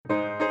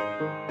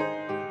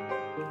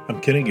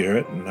Kenny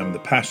Garrett, and I'm the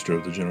pastor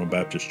of the General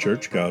Baptist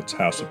Church, God's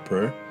House of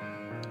Prayer,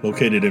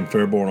 located in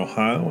Fairborn,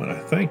 Ohio, and I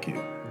thank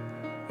you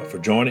for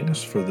joining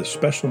us for this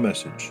special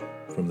message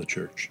from the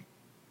church.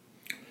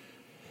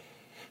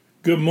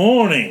 Good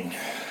morning.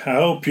 I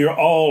hope you're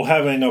all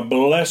having a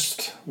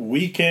blessed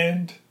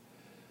weekend.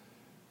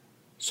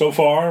 So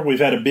far, we've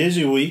had a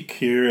busy week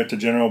here at the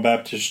General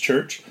Baptist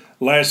Church.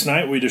 Last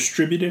night, we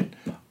distributed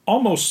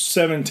almost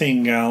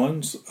 17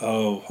 gallons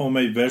of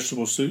homemade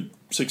vegetable soup,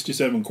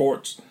 67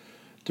 quarts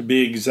to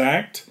be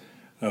exact.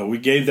 We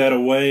gave that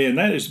away, and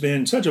that has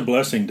been such a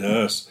blessing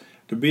to us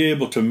to be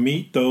able to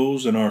meet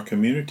those in our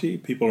community,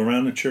 people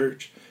around the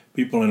church,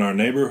 people in our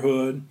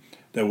neighborhood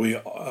that we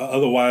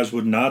otherwise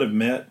would not have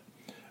met.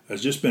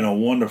 It's just been a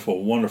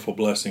wonderful, wonderful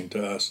blessing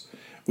to us.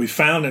 We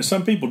found that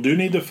some people do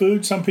need the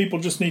food, some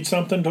people just need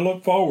something to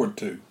look forward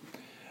to.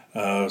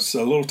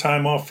 So a little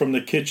time off from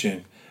the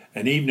kitchen,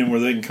 an evening where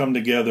they can come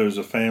together as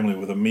a family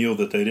with a meal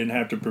that they didn't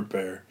have to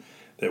prepare,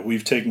 that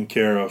we've taken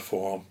care of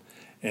for them.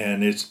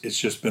 And it's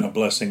just been a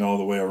blessing all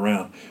the way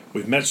around.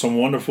 We've met some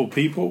wonderful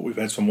people. We've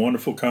had some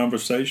wonderful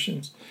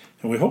conversations.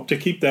 And we hope to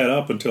keep that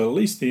up until at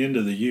least the end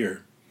of the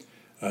year.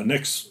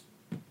 Next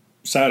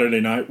Saturday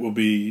night, we'll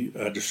be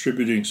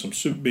distributing some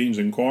soup, beans,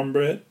 and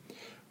cornbread,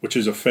 which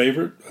is a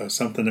favorite,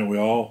 something that we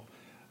all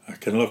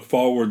can look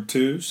forward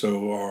to.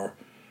 So our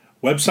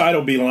website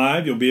will be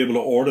live. You'll be able to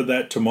order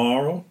that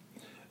tomorrow.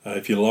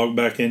 If you log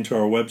back into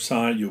our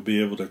website, you'll be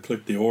able to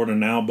click the Order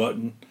Now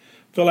button,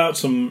 fill out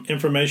some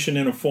information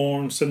in a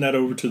form, send that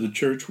over to the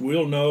church.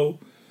 We'll know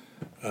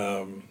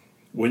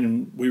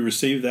when we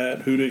receive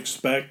that, who to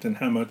expect and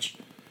how much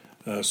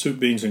soup,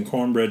 beans, and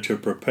cornbread to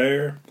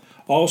prepare.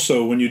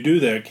 Also, when you do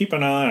that, keep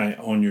an eye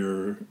on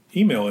your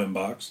email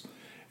inbox,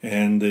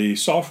 and the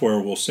software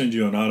will send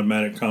you an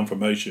automatic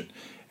confirmation.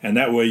 And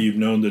that way you've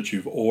known that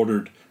you've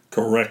ordered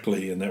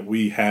correctly and that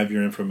we have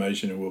your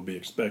information and we'll be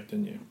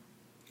expecting you.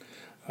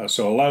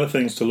 So a lot of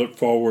things to look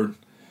forward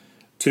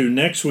to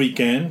next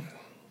weekend.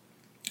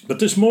 But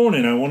this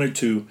morning I wanted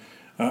to,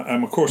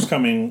 I'm of course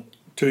coming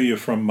to you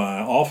from my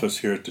office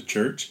here at the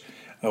church.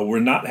 We're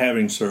not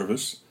having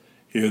service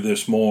here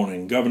this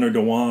morning. Governor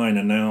DeWine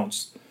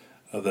announced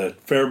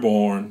that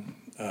Fairborn,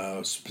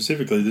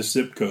 specifically this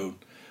zip code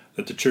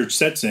that the church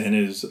sits in,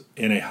 is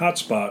in a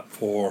hotspot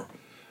for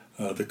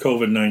the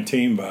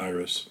COVID-19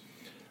 virus.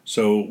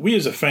 So we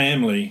as a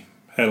family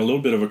had a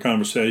little bit of a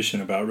conversation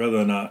about whether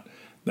or not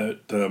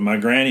that my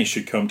granny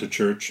should come to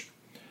church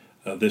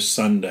this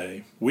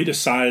Sunday. We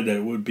decided that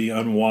it would be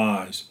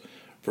unwise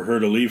for her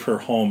to leave her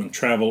home and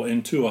travel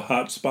into a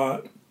hot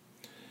spot.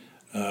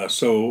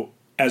 So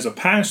as a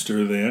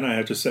pastor then, I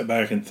have to sit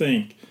back and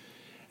think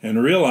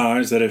and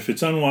realize that if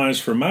it's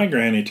unwise for my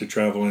granny to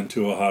travel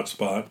into a hot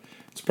spot,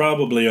 it's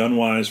probably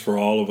unwise for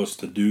all of us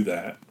to do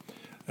that.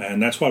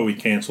 And that's why we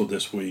canceled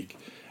this week.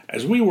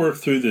 As we work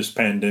through this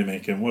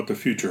pandemic and what the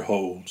future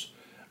holds,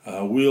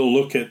 we'll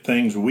look at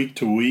things week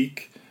to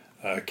week,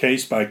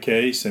 case by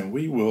case, and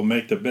we will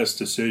make the best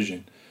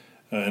decision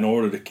in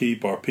order to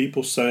keep our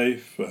people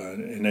safe,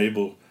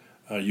 enable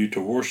you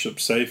to worship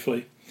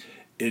safely.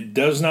 It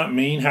does not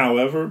mean,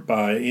 however,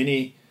 by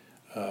any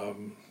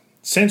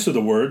sense of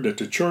the word, that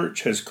the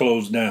church has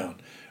closed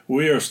down.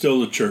 We are still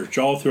the church.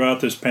 All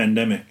throughout this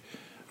pandemic,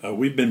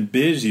 we've been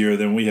busier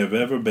than we have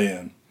ever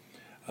been,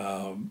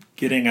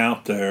 getting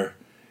out there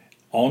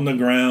on the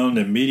ground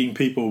and meeting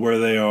people where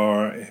they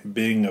are and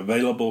being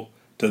available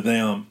to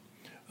them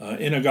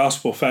in a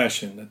gospel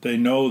fashion, that they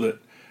know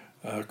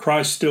that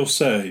Christ still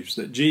saves,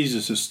 that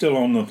Jesus is still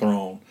on the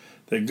throne,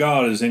 that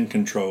God is in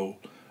control,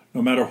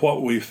 no matter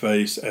what we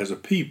face as a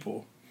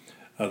people,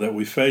 that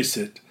we face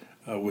it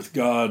with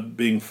God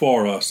being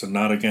for us and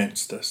not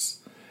against us.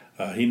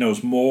 He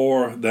knows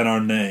more than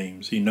our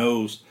names. He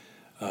knows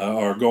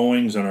our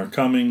goings and our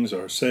comings,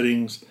 our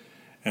sittings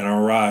and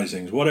our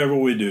risings. Whatever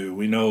we do,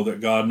 we know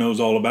that God knows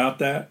all about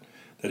that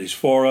He's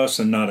for us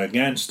and not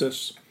against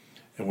us,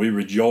 and we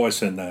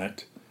rejoice in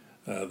that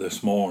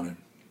this morning.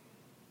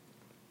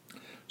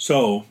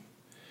 So,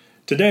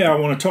 today I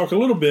want to talk a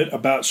little bit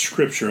about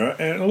Scripture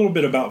and a little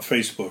bit about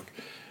Facebook.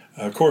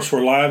 Of course,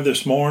 we're live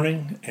this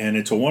morning, and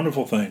it's a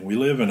wonderful thing. We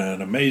live in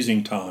an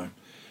amazing time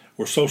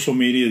where social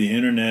media, the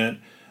internet,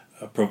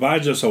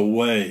 provides us a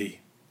way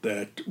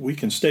that we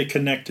can stay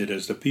connected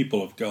as the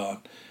people of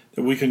God,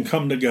 that we can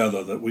come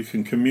together, that we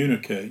can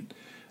communicate,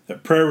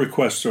 that prayer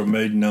requests are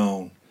made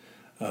known,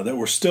 that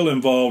we're still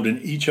involved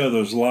in each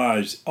other's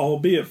lives,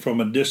 albeit from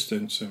a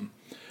distance. And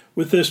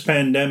with this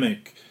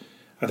pandemic,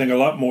 I think a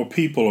lot more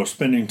people are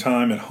spending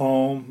time at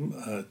home.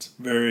 It's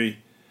a very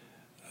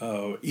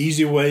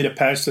easy way to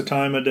pass the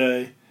time of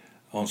day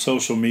on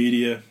social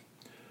media.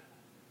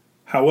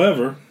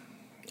 However,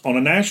 on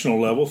a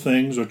national level,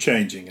 things are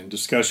changing and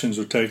discussions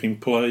are taking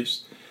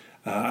place.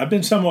 I've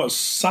been somewhat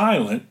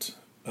silent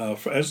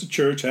as a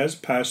church, as a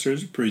pastor,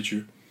 as a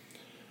preacher,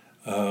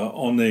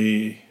 on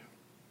the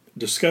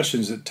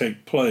discussions that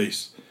take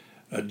place,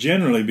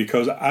 generally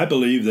because I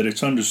believe that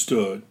it's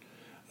understood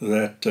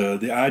that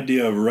the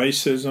idea of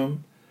racism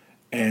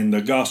and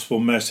the gospel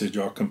message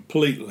are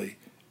completely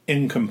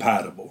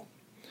incompatible.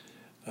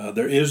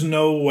 There is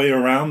no way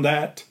around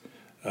that.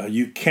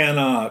 You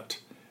cannot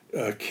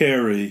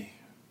carry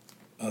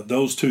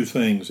those two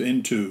things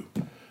into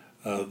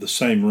the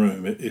same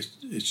room.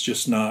 It's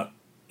just not,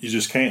 you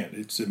just can't.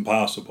 It's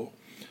impossible.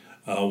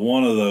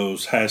 One of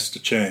those has to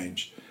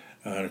change.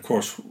 And of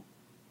course,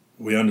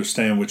 we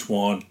understand which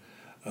one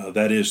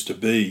that is to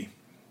be.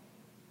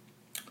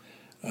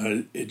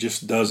 It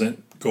just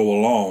doesn't go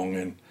along.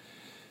 And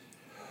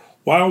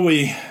while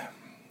we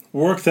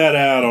work that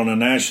out on a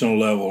national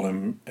level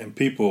and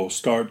people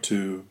start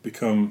to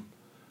become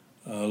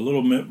a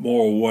little bit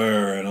more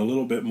aware and a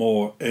little bit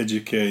more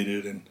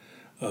educated,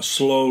 and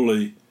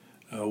slowly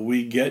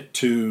we get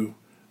to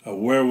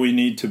where we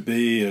need to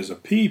be as a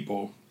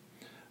people,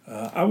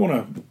 I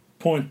want to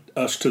point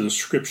us to the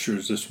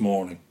scriptures this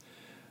morning.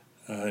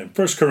 In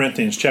 1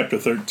 Corinthians chapter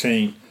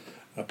 13,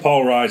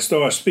 Paul writes,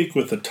 "Though I speak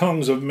with the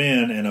tongues of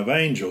men and of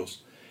angels,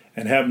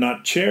 and have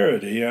not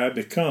charity, I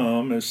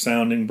become as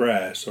sounding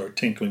brass or a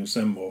tinkling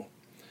cymbal.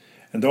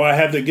 And though I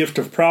have the gift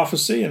of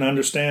prophecy and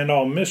understand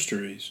all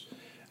mysteries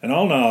and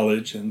all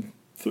knowledge, and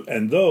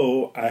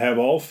though I have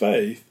all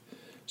faith,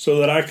 so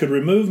that I could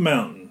remove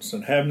mountains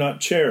and have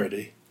not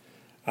charity,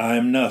 I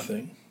am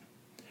nothing.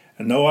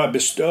 And though I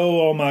bestow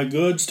all my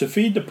goods to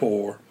feed the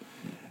poor,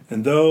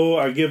 and though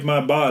I give my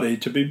body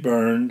to be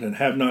burned and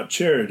have not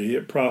charity,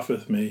 it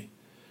profiteth me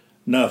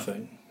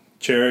nothing.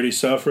 Charity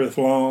suffereth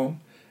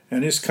long,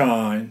 and is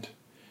kind.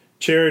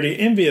 Charity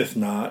envieth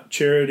not.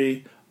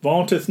 Charity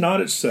vaunteth not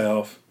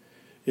itself.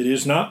 It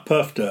is not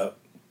puffed up.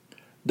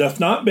 Doth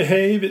not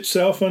behave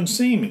itself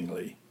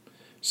unseemingly.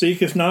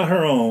 Seeketh not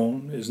her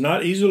own. Is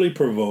not easily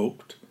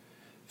provoked.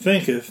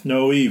 Thinketh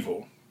no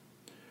evil.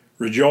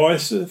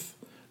 Rejoiceth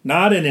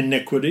not in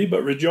iniquity,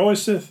 but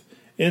rejoiceth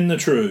in the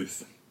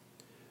truth.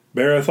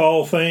 Beareth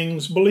all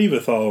things,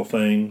 believeth all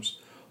things,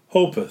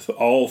 hopeth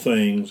all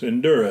things,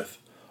 endureth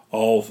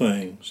all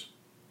things.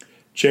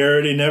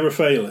 Charity never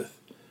faileth,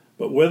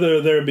 but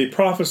whether there be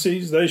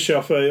prophecies, they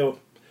shall fail.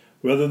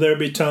 Whether there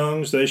be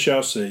tongues, they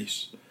shall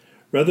cease.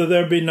 Whether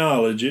there be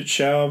knowledge, it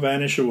shall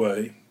vanish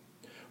away.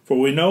 For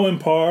we know in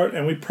part,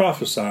 and we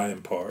prophesy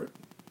in part.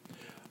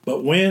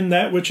 But when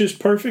that which is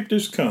perfect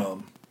is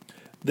come,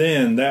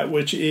 then that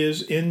which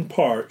is in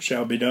part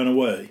shall be done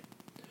away.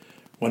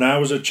 When I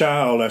was a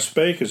child, I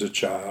spake as a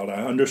child,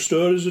 I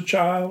understood as a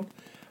child,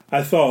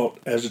 I thought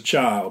as a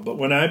child. But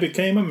when I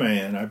became a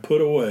man, I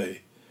put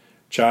away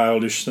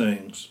childish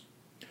things.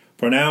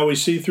 For now we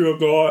see through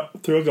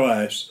a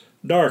glass,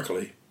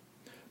 darkly,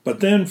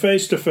 but then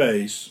face to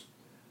face.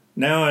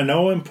 Now I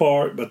know in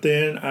part, but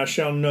then I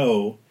shall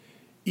know,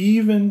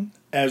 even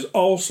as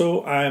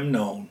also I am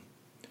known.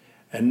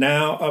 And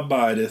now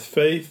abideth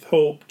faith,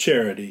 hope,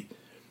 charity,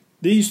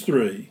 these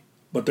three,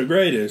 but the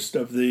greatest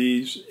of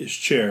these is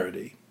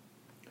charity."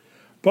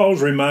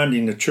 Paul's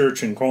reminding the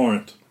church in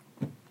Corinth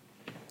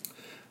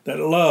that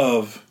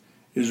love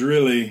is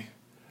really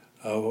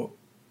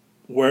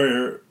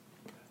where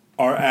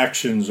our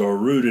actions are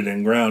rooted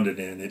and grounded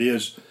in. It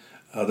is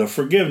the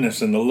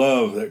forgiveness and the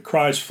love that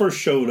Christ first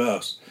showed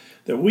us,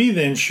 that we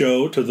then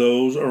show to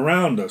those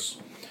around us.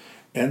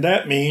 And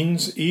that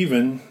means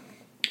even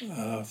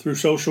through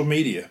social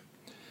media.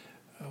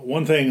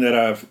 One thing that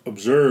I've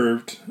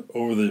observed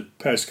over the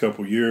past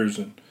couple years,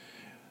 and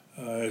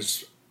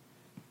as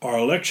our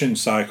election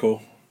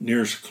cycle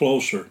nears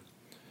closer,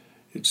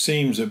 it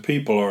seems that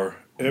people are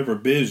ever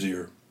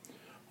busier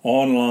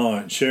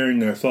online, sharing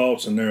their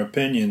thoughts and their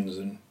opinions,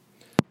 and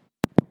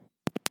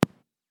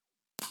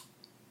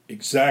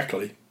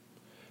exactly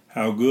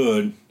how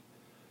good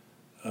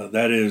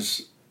that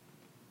is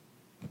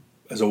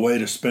as a way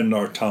to spend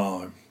our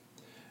time.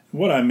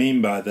 What I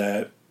mean by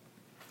that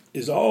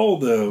is all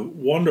the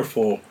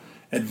wonderful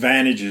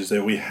advantages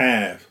that we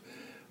have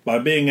by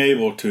being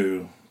able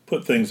to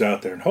put things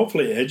out there and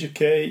hopefully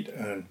educate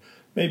and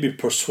maybe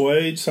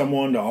persuade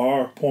someone to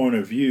our point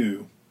of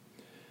view.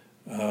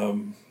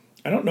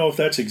 I don't know if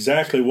that's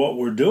exactly what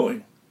we're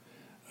doing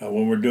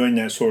when we're doing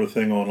that sort of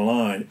thing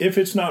online, if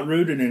it's not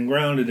rooted and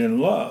grounded in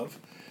love.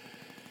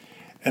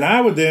 And I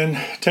would then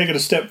take it a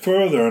step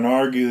further and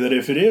argue that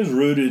if it is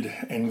rooted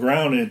and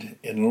grounded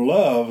in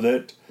love,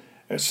 that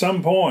at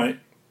some point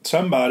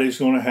somebody's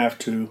going to have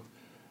to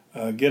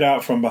get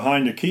out from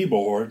behind a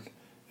keyboard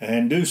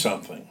and do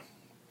something.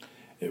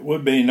 It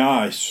would be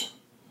nice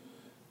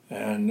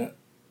and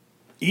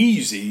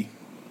easy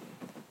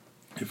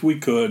if we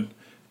could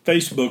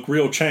Facebook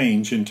real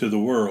change into the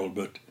world,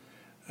 but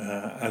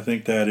I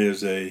think that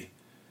is a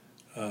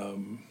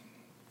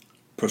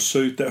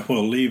pursuit that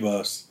will leave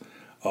us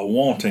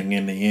wanting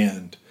in the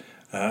end.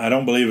 I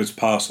don't believe it's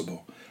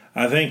possible.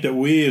 I think that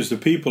we as the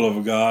people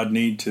of God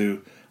need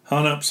to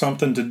hunt up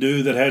something to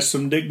do that has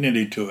some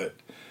dignity to it,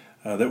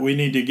 that we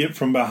need to get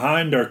from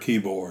behind our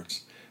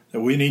keyboards, that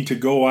we need to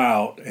go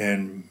out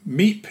and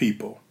meet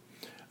people.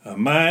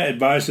 My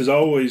advice is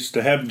always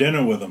to have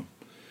dinner with them.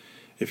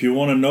 If you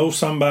want to know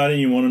somebody,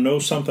 you want to know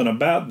something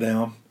about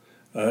them,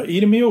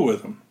 eat a meal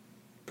with them.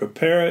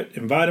 Prepare it,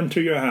 invite them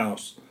to your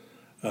house,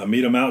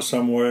 meet them out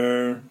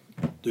somewhere,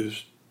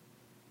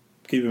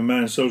 keep in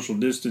mind social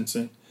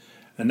distancing,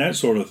 and that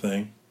sort of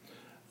thing.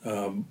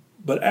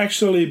 But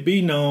actually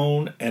be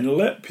known and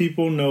let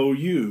people know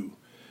you.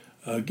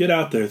 Get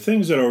out there.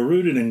 Things that are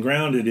rooted and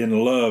grounded in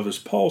love, as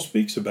Paul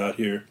speaks about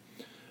here,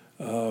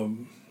 are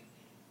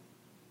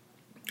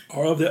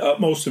of the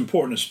utmost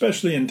importance,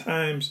 especially in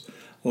times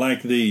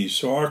like these.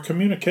 So our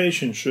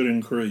communication should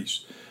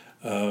increase.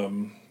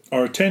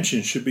 Our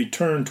attention should be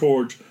turned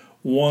towards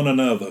one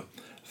another.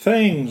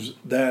 Things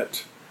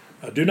that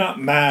do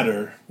not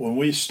matter when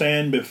we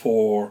stand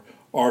before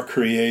our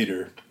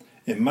Creator,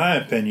 in my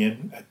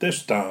opinion, at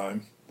this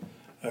time,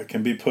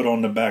 can be put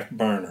on the back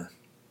burner.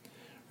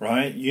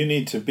 Right? You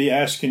need to be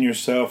asking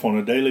yourself on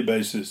a daily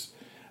basis,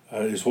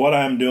 is what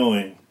I'm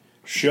doing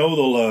show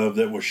the love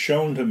that was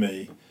shown to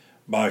me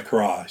by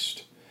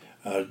Christ?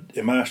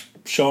 Am I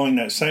showing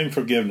that same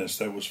forgiveness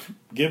that was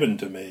given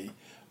to me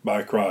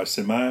by Christ?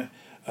 Am I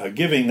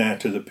giving that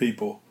to the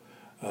people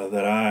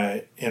that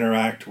I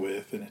interact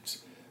with? And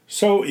it's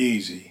so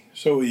easy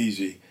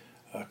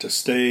to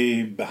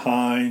stay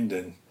behind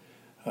and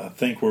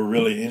think we're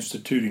really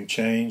instituting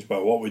change by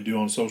what we do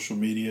on social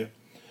media.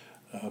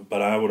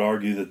 But I would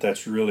argue that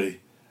that's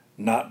really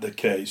not the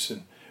case.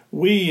 And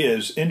we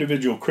as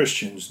individual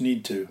Christians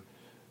need to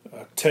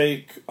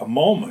take a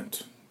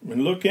moment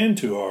and look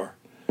into our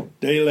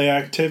daily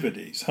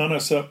activities. Hunt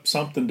us up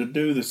something to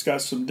do that's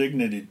got some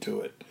dignity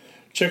to it.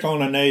 Check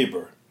on a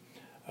neighbor.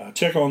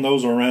 Check on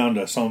those around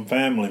us, on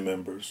family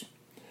members.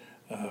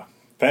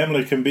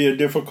 Family can be a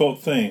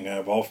difficult thing.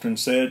 I've often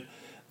said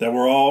that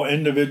we're all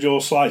individual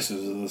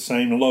slices of the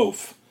same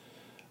loaf.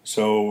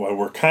 So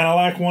we're kind of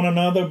like one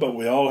another, but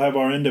we all have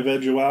our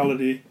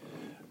individuality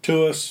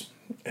to us,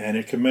 and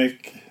it can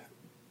make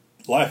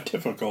life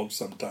difficult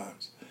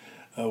sometimes.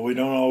 We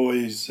don't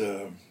always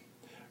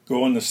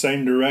go in the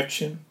same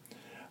direction,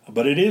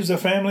 but it is the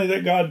family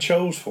that God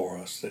chose for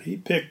us, that He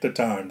picked the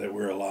time that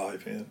we're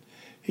alive in.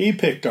 He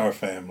picked our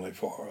family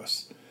for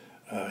us.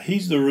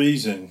 He's the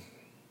reason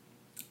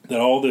that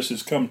all this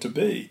has come to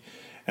be,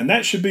 and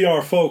that should be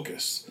our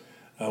focus.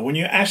 When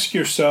you ask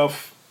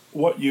yourself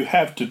what you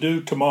have to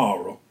do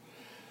tomorrow,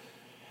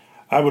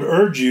 I would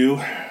urge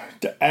you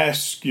to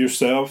ask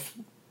yourself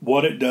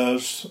what it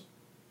does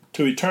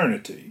to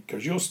eternity,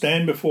 because you'll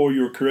stand before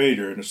your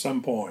Creator at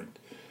some point,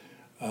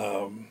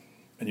 and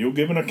you'll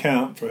give an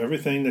account for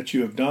everything that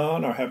you have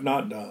done or have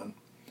not done.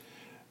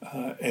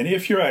 And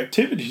if your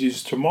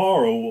activities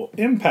tomorrow will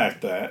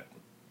impact that,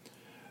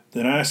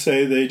 then I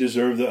say they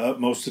deserve the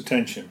utmost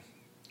attention.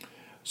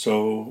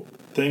 So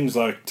things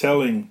like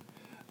telling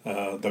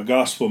the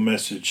gospel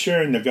message,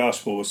 sharing the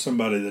gospel with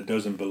somebody that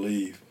doesn't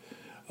believe,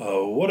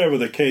 whatever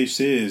the case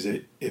is,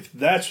 if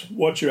that's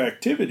what your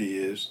activity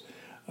is,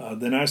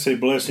 then I say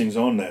blessings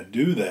on that.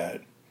 Do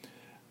that.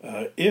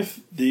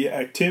 If the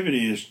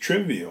activity is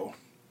trivial,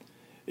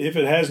 if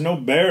it has no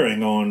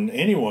bearing on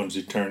anyone's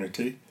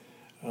eternity,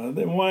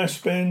 then why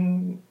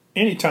spend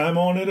any time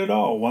on it at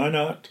all? Why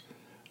not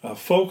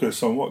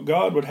focus on what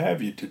God would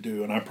have you to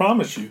do? And I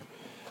promise you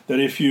that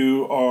if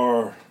you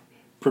are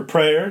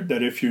prepared,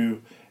 that if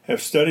you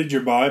have studied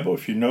your Bible,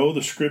 if you know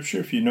the Scripture,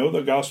 if you know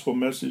the gospel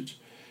message,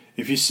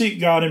 if you seek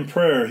God in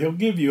prayer, He'll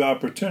give you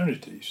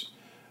opportunities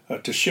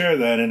to share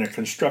that in a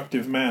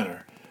constructive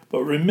manner.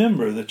 But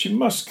remember that you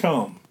must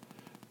come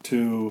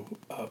to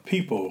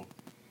people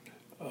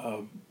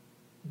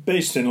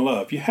based in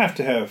love. You have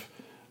to have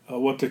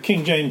what the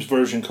King James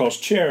Version calls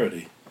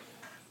charity,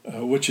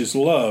 which is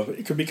love.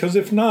 Because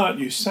if not,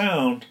 you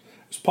sound,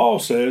 as Paul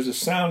says, a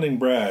sounding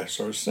brass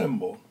or a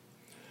cymbal.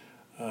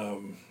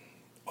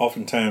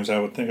 Oftentimes I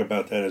would think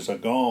about that as a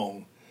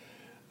gong,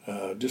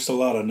 just a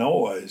lot of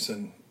noise.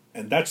 And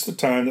that's the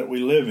time that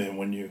we live in.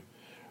 When you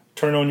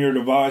turn on your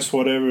device,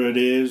 whatever it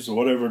is,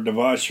 whatever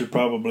device you're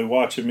probably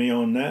watching me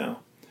on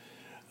now,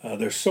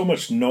 there's so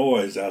much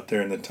noise out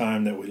there in the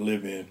time that we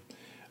live in.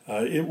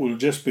 It will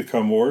just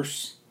become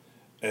worse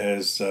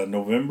as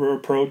November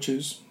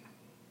approaches.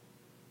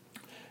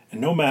 And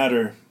no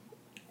matter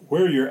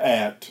where you're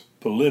at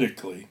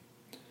politically,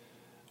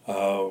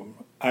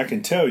 I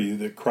can tell you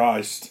that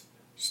Christ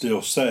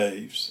still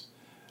saves.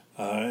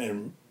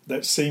 And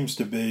that seems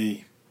to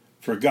be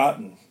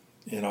forgotten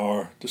in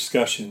our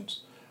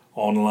discussions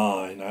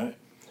online. It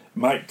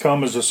might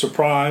come as a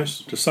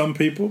surprise to some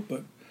people,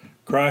 but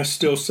Christ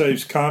still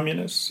saves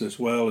communists as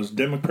well as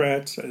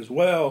Democrats as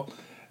well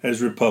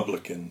as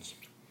Republicans.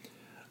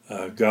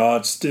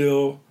 God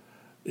still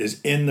is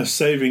in the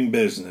saving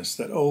business.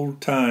 That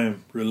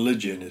old-time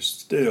religion is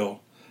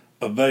still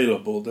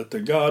available, that the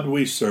God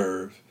we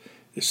serve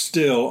is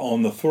still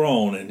on the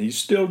throne, and He's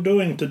still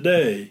doing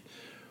today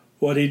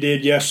what He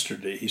did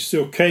yesterday. He's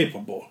still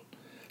capable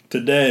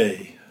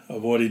today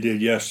of what He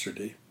did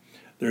yesterday.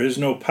 There is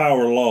no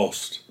power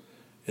lost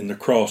in the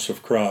cross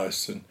of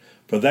Christ, and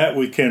for that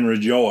we can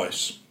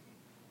rejoice.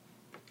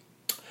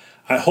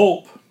 I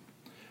hope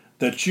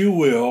that you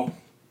will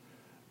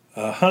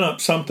hunt up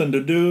something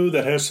to do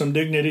that has some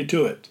dignity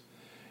to it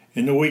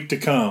in the week to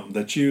come,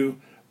 that you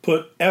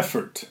put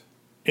effort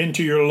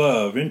into your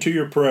love, into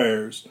your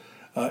prayers,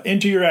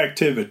 into your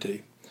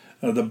activity.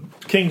 The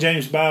King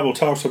James Bible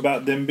talks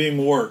about them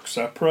being works.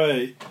 I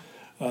pray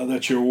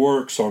that your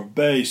works are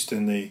based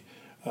in the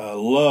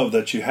love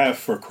that you have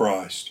for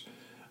Christ,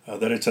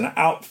 that it's an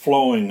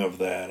outflowing of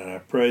that. And I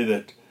pray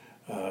that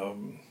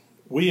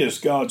we as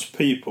God's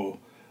people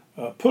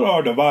put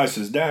our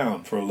devices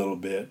down for a little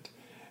bit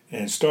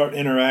and start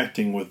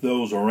interacting with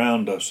those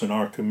around us in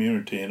our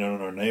community and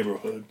in our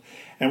neighborhood.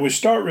 And we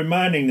start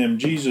reminding them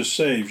Jesus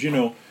saves. You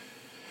know,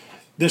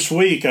 this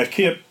week I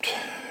kept,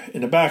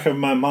 in the back of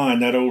my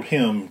mind, that old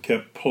hymn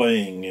kept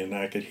playing, and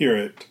I could hear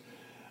it,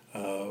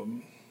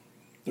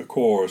 the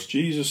chorus,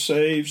 Jesus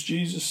saves,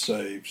 Jesus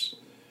saves.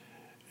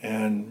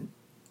 And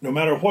no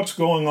matter what's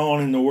going on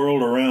in the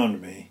world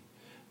around me,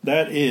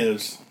 that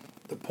is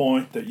the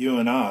point that you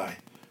and I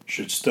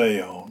should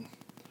stay on.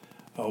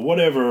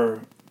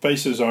 Whatever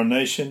faces our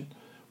nation,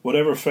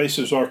 whatever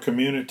faces our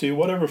community,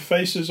 whatever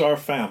faces our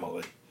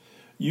family,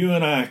 you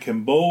and I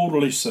can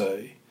boldly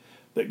say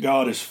that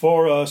God is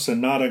for us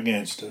and not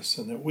against us,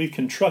 and that we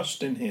can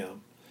trust in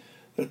Him,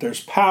 that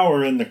there's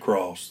power in the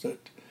cross,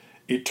 that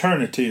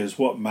eternity is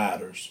what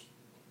matters.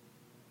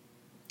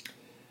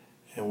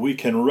 And we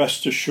can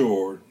rest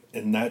assured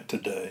in that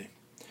today.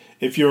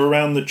 If you're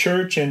around the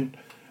church and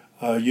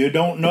you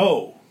don't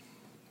know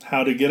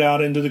how to get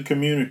out into the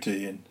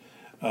community and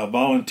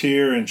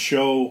volunteer and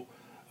show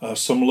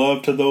some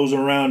love to those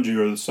around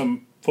you or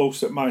some folks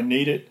that might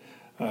need it,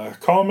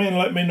 call me and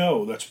let me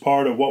know. That's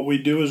part of what we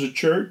do as a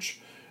church.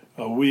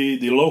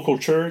 The local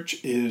church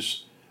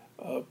is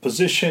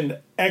positioned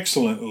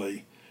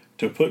excellently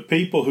to put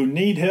people who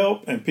need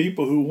help and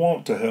people who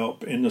want to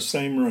help in the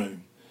same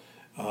room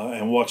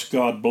and watch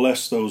God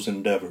bless those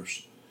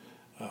endeavors.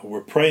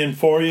 We're praying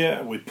for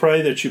you. We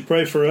pray that you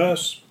pray for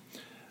us.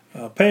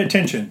 Pay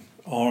attention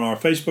on our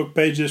Facebook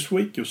page this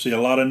week. You'll see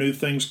a lot of new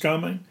things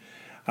coming.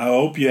 I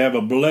hope you have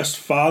a blessed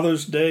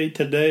Father's Day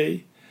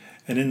today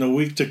and in the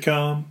week to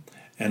come.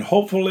 And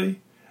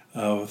hopefully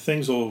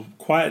things will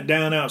quiet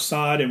down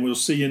outside and we'll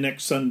see you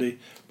next Sunday.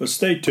 But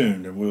stay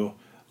tuned and we'll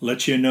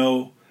let you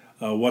know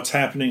what's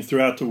happening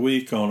throughout the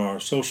week on our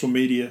social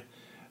media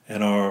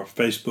and our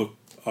Facebook,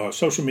 our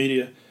social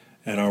media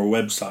and our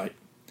website.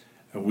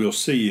 And we'll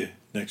see you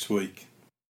next week.